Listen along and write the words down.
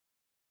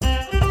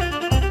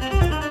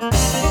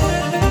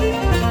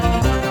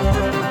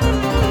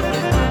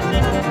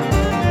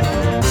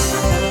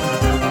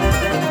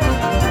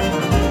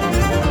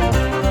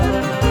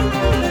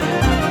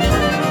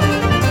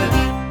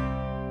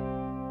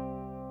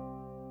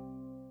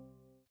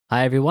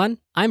Hi everyone,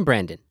 I'm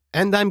Brandon,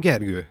 And I'm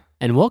Gergő.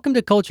 and welcome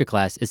to Culture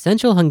Class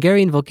Essential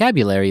Hungarian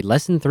Vocabulary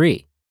Lesson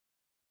 3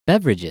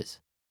 Beverages.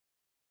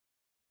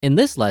 In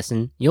this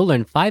lesson, you'll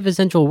learn 5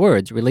 essential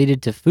words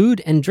related to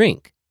food and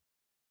drink.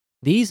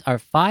 These are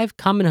 5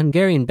 common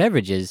Hungarian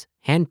beverages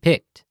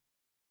hand-picked.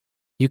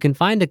 You can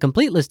find a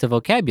complete list of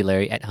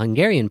vocabulary at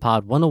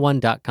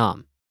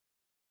HungarianPod101.com.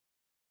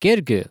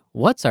 Gergő,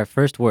 what's our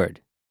first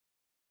word?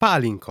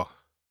 Pálinka.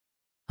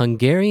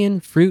 Hungarian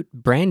fruit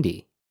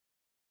brandy.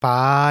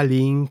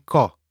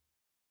 Pálinka.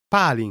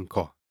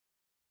 Pálinka.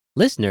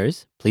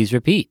 Listeners, please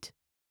repeat.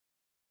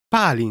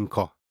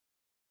 Pálinka.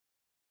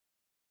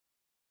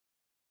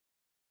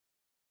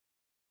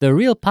 The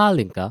real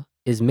palinka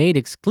is made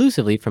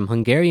exclusively from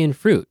Hungarian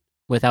fruit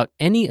without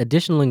any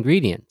additional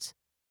ingredients.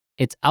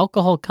 Its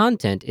alcohol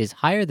content is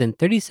higher than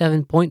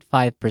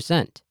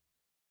 37.5%.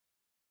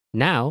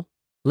 Now,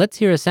 let's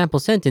hear a sample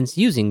sentence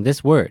using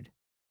this word.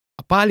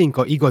 A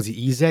pálinka igazi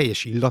íze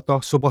és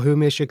illata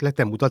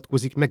szobahőmérsékleten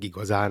mutatkozik meg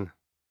igazán.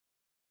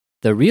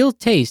 The real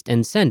taste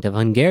and scent of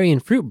Hungarian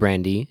fruit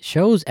brandy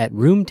shows at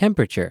room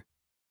temperature.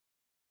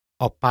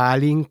 A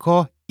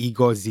pálinka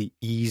igazi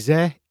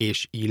íze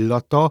és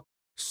illata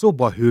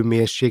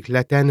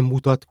szobahőmérsékleten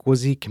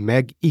mutatkozik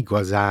meg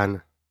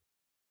igazán.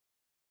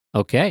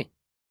 Okay,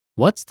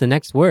 what's the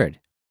next word?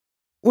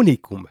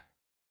 Unikum.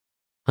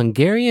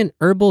 Hungarian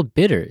herbal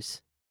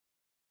bitters.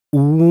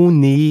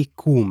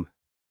 Unikum.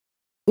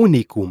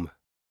 Unikum.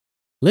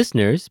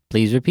 Listeners,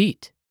 please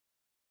repeat.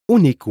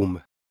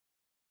 Unikum.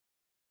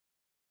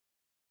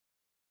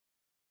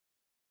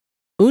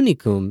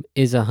 Unicum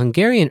is a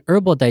Hungarian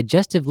herbal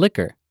digestive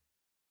liquor.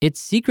 Its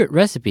secret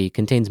recipe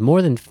contains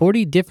more than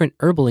 40 different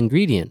herbal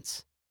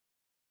ingredients.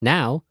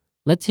 Now,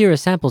 let's hear a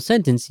sample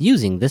sentence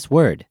using this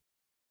word.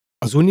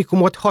 Az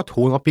unikumot 6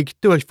 hónapig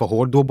tölgyfa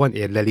hordóban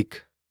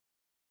érlelik.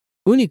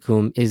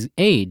 Unicum is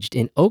aged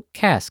in oak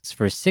casks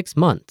for 6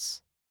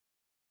 months.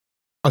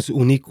 Az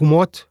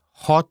unikumot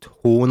 6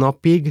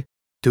 hónapig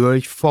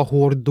tölgyfa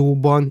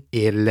hordóban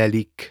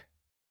érlelik.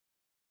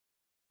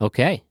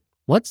 Okay,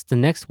 what's the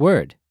next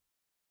word?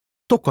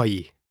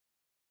 Tokai.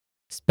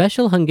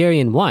 Special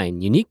Hungarian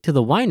wine unique to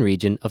the wine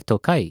region of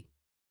Tokai.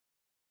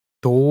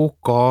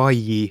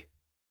 Tokai.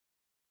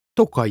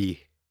 Tokai.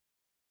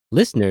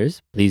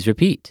 Listeners, please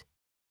repeat.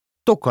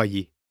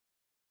 Tokai.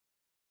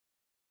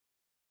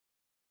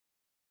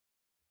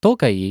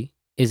 Tokai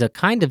is a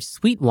kind of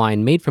sweet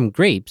wine made from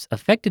grapes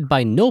affected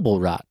by noble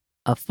rot,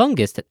 a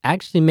fungus that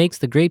actually makes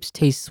the grapes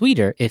taste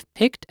sweeter if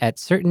picked at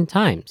certain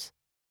times.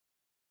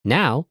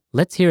 Now,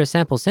 let's hear a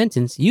sample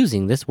sentence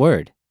using this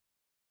word.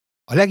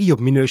 A legjobb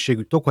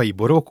minőségű tokai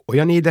borok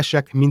olyan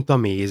édesek, mint a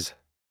méz.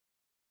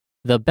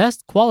 The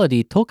best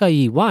quality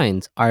Tokai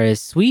wines are as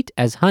sweet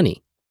as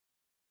honey.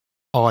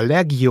 A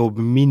legjobb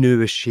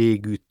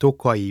minőségű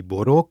tokai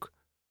borok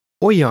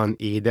olyan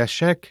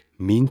édesek,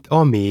 mint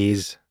a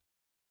méz.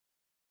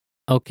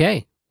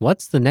 Okay,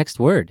 what's the next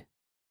word?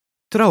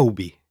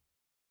 Traubi.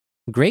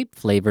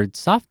 Grape-flavored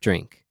soft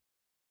drink.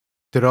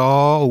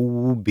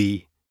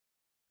 Traubi.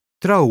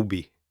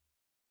 Traubi.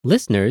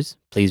 Listeners,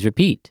 please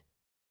repeat.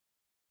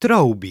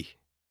 Traubi.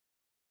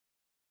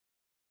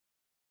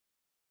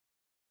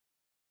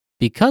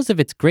 Because of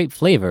its grape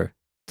flavor,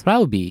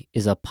 Traubi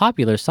is a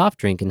popular soft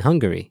drink in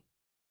Hungary.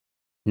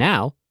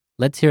 Now,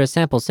 let's hear a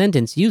sample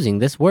sentence using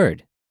this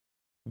word.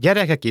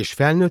 Gyerekek és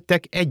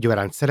felnőttek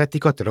egyaránt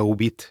szeretik a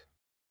traubit.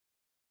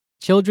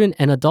 Children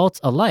and adults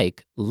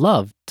alike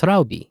love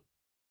Traubi.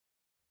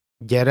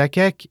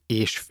 Gyerekek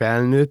és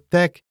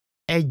felnőttek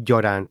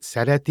egyaránt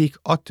szeretik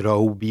a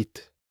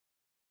traubit.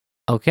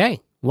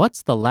 Okay,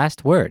 what's the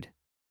last word?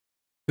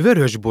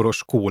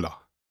 Vörösboros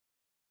kóla.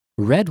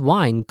 Red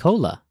wine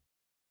cola.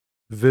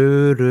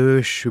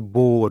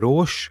 Vörösboros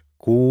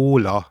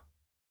kóla.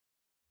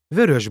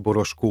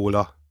 Vörösboros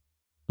kóla.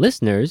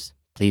 Listeners,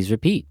 please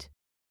repeat.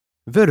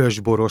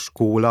 Vörösboros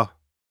kóla.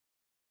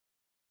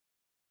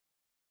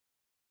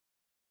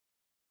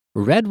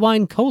 Red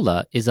wine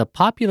cola is a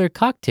popular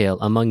cocktail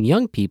among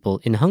young people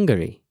in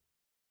Hungary.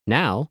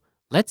 Now,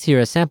 let's hear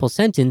a sample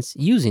sentence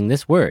using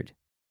this word.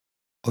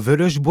 A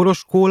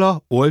vörösboros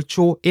kóla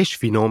olcsó és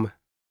finom.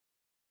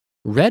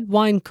 Red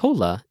wine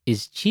cola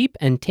is cheap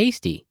and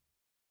tasty.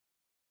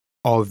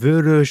 A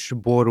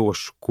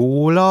vörösboros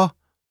kóla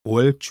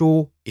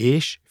olcsó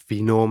és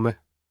finom.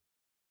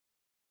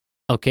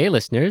 Okay,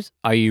 listeners,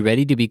 are you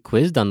ready to be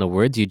quizzed on the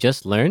words you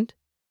just learned?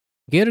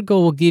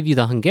 Gergo will give you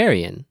the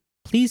Hungarian.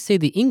 Please say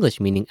the English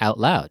meaning out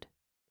loud.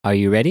 Are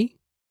you ready?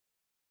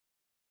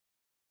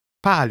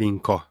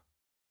 Pálinka.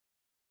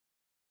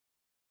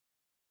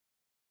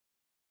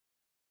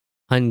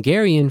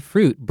 Hungarian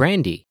fruit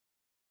brandy.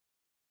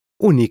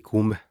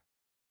 Unikum.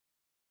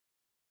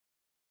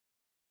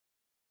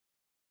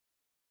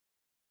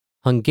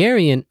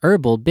 Hungarian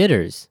herbal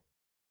bitters.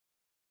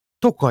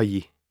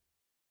 Tokai.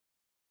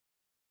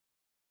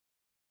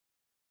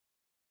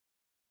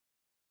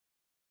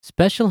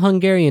 Special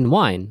Hungarian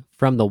wine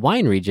from the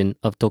wine region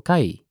of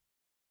Tokai.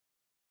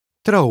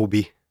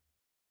 Traubi.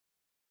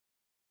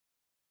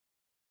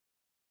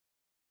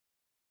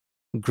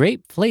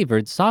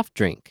 Grape-flavored soft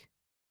drink.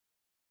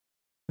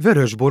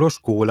 Vörösboros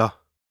kóla.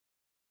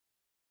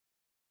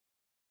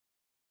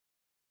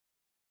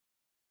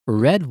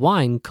 Red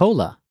wine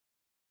cola.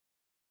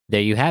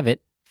 There you have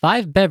it,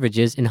 5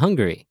 beverages in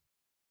Hungary.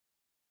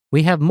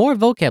 We have more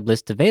vocab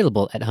lists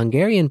available at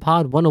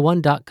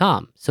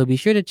HungarianPod101.com, so be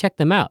sure to check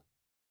them out.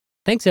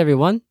 Thanks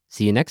everyone.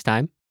 See you next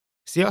time.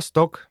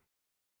 Sziasztok!